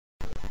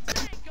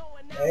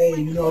Hey,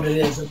 you know what it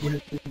is,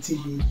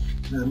 up300tv. You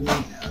know what I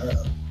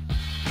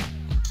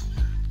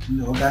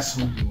mean? Got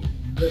some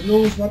good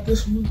news about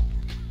this one.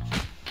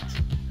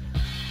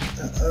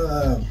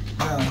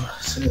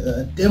 It's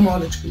a demo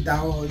that you can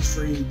download. It's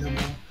free demo,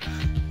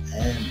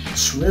 and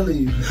it's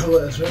really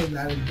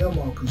not a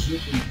demo because you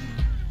can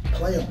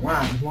play it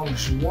live as long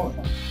as you want.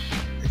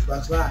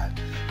 Xbox Live,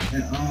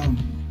 and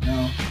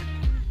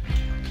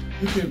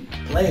you can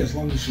play as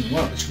long as you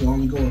want, but you can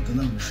only go up to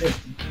level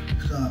 50.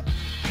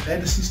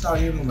 Phantasy Star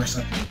Universe,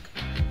 I think.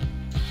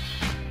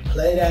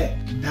 Play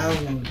that,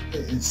 download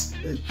it.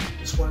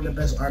 It's one of the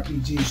best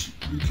RPGs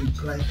you can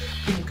play.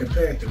 People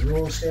compare it to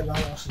RuneScape.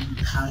 I don't see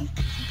how you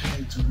can compare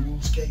it to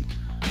RuneScape.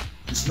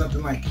 It's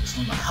nothing like it. It's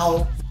on the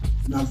whole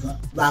another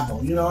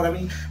level. You know what I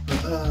mean?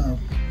 But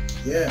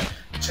yeah,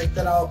 check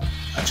that out.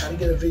 I try to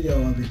get a video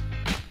of it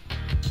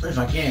if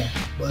I can.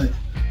 But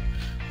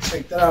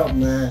check that out,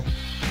 man.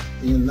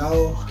 You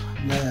know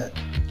that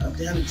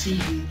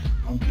up300tv.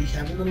 I'll be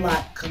having a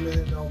lot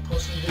coming.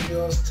 Posting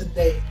videos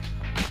today.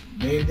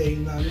 Every day, you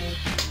know what I mean?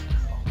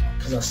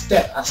 Cause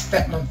I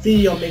stepped my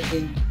video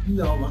making,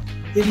 my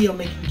video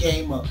making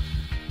game up.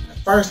 At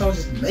first I was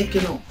just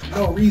making them for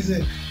no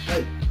reason,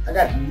 but I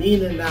got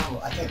meaning now.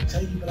 I can't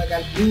tell you, but I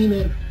got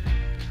meaning.